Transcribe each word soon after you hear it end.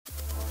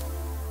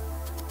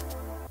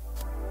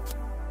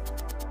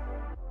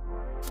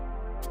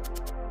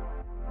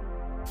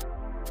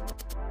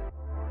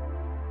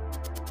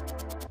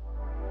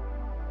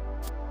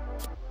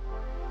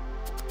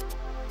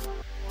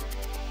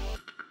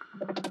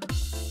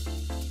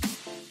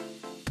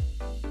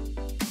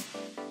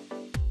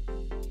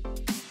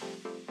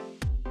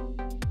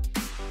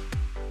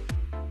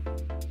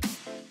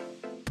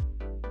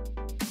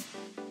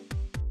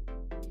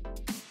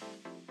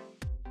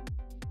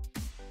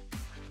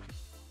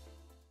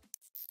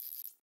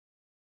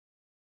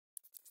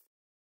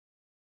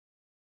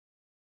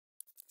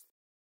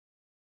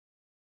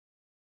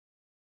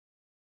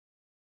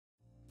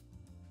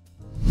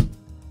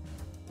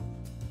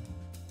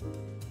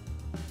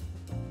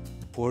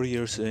4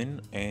 years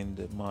in,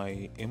 and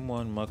my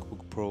M1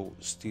 MacBook Pro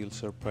still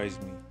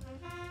surprised me.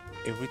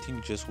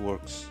 Everything just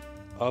works.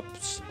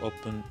 Apps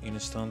open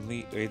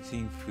instantly,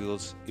 everything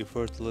feels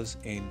effortless,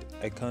 and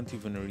I can't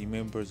even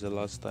remember the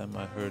last time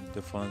I heard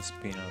the fan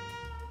spin up.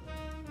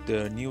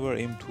 The newer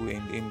M2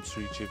 and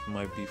M3 chip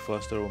might be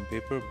faster on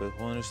paper, but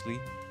honestly,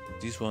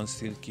 this one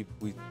still keep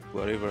with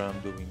whatever I'm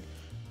doing.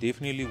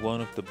 Definitely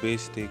one of the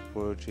best tech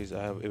purchases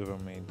I have ever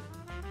made.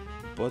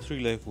 Battery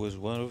life was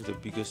one of the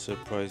biggest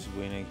surprises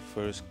when I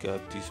first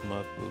got this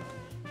MacBook,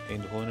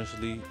 and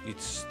honestly, it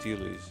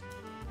still is.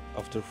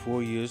 After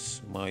 4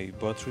 years, my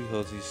battery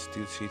health is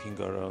still sitting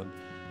around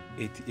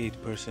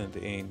 88%,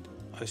 and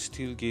I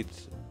still get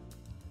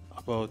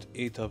about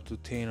 8 up to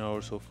 10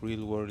 hours of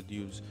real world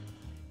use.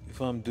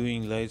 If I'm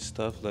doing light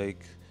stuff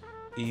like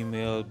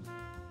email,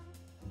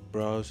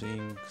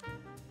 browsing,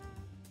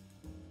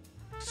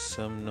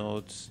 some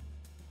notes,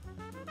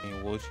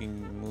 and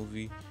watching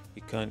movie,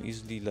 it can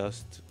easily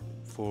last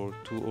for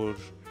 2 or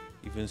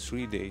even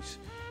 3 days.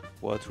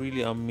 What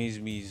really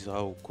amazes me is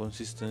how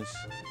consistent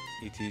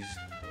it is.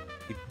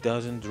 It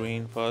doesn't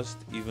drain fast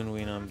even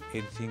when I'm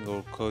editing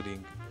or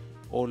coding.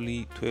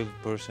 Only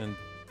 12%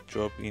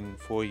 drop in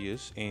 4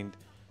 years, and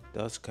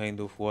that's kind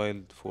of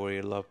wild for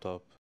a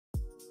laptop.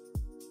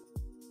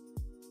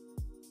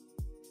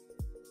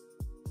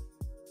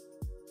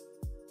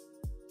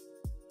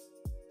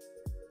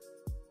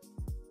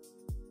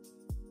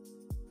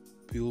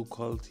 Build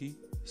quality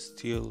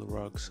still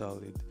rock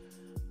solid.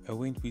 I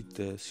went with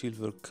the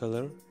silver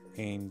color,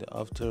 and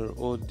after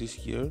all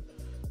this year,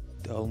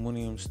 the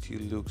aluminum still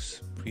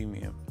looks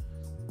premium.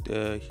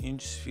 The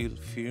hinges feel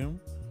firm,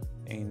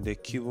 and the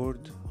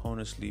keyboard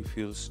honestly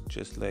feels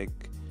just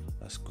like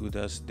as good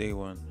as day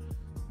one.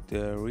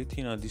 The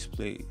retina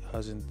display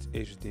hasn't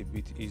aged a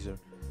bit either.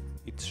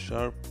 It's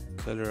sharp,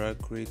 color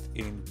accurate,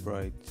 and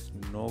bright.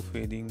 No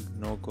fading,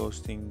 no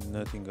ghosting,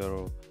 nothing at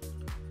all.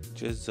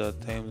 Just that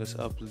timeless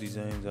Apple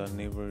design that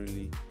never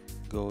really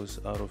goes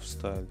out of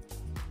style.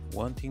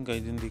 One thing I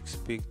didn't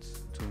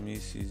expect to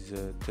miss is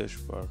the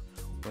touch bar.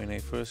 When I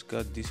first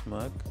got this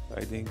Mac,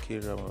 I didn't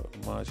care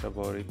much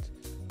about it,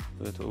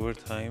 but over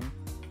time,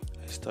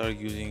 I started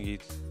using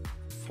it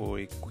for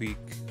a quick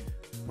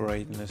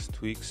brightness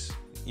tweaks,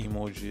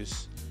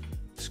 emojis,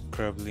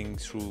 scrabbling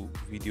through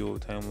video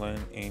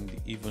timeline,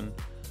 and even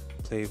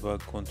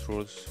playback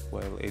controls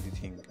while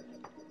editing.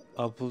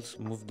 Apple's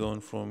moved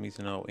on from it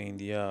now,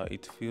 and yeah,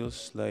 it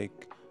feels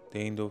like the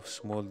end of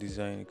small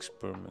design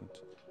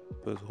experiment.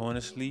 But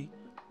honestly,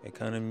 I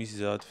kinda miss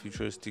that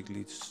futuristic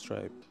lit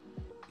stripe.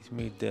 It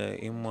made the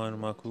M1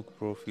 MacBook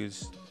Pro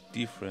feels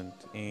different,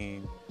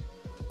 and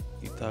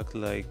it acts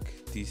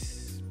like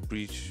this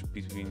bridge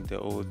between the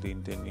old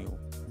and the new.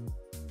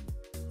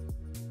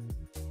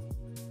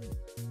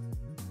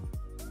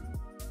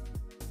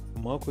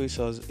 macOS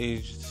has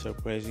aged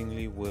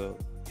surprisingly well.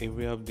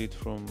 Every update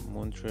from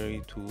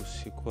Monterey to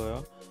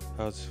Sequoia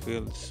has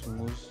felt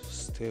smooth,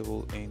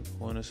 stable, and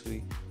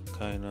honestly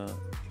kinda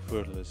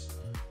effortless.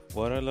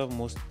 What I love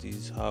most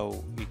is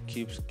how it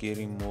keeps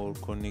getting more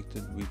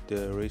connected with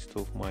the rest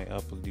of my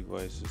Apple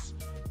devices.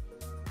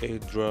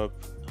 AirDrop,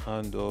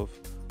 handoff,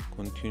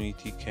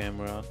 continuity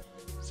camera,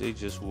 they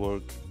just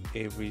work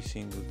every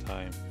single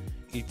time.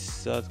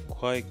 It's that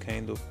quiet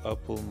kind of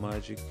Apple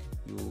magic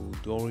you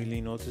don't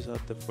really notice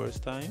at the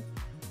first time,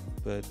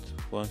 but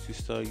once you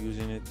start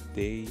using it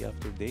day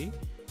after day,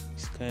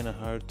 it's kinda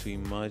hard to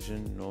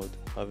imagine not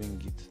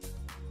having it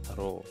at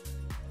all.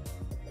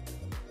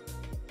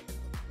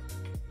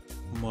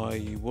 My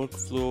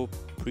workflow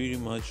pretty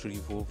much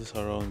revolves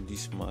around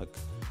this Mac.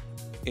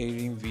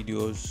 Editing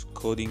videos,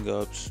 coding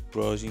apps,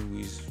 browsing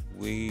with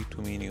way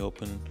too many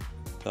open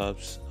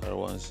tabs at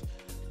once.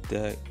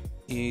 The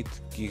 8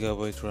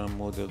 GB RAM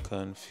model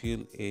can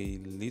feel a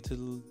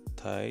little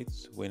tight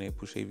when I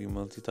push heavy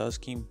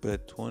multitasking,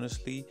 but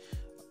honestly,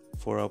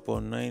 for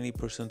about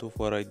 90% of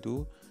what I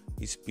do,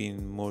 it's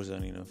been more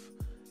than enough.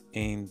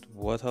 And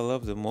what I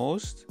love the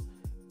most,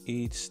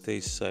 it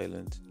stays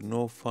silent.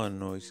 No fan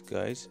noise,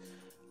 guys,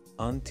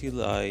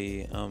 until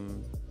I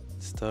am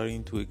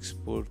starting to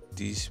export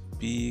these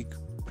big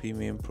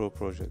premium pro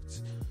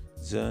projects.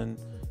 Then,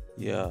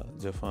 yeah,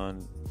 the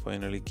fan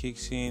finally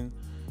kicks in.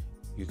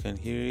 You can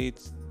hear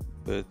it,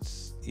 but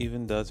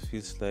even that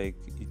feels like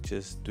it's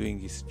just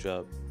doing its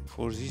job.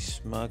 For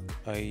this Mac,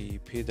 I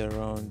paid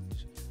around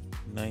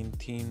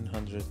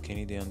 1900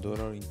 Canadian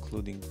dollar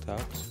including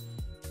tax,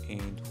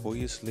 and 4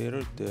 years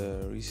later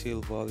the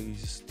resale value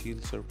is still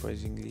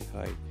surprisingly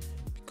high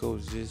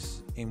because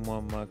this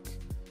M1 Mac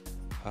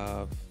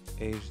have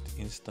aged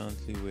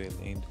instantly well,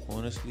 and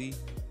honestly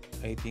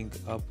I think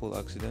Apple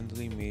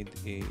accidentally made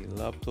a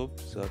laptop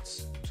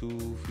that's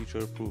too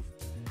future proof.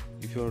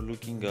 If you are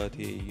looking at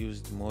a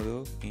used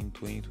model in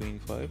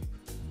 2025,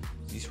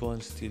 this one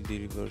still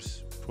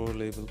delivers pro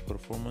level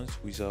performance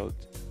without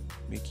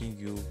making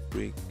you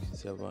break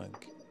the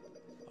bank.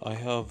 I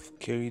have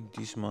carried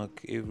this Mac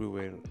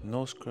everywhere.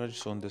 No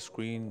scratches on the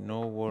screen,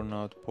 no worn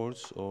out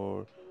ports,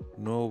 or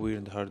no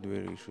weird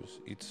hardware issues.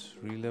 It's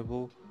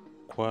reliable,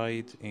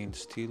 quiet, and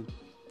still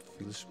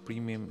feels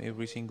premium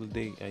every single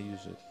day I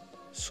use it.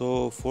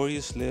 So 4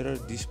 years later,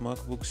 this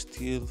MacBook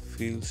still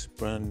feels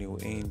brand new,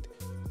 and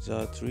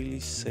that really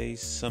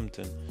says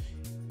something.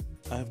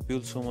 I've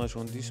built so much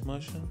on this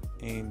machine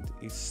and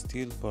it's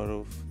still part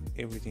of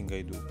everything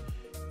I do.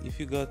 If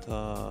you got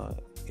a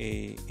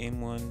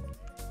M1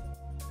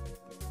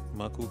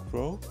 MacBook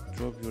Pro,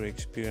 drop your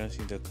experience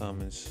in the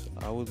comments.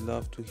 I would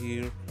love to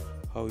hear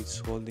how it's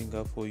holding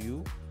up for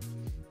you.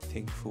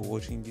 Thank you for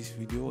watching this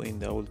video,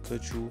 and I will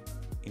catch you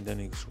in the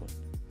next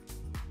one.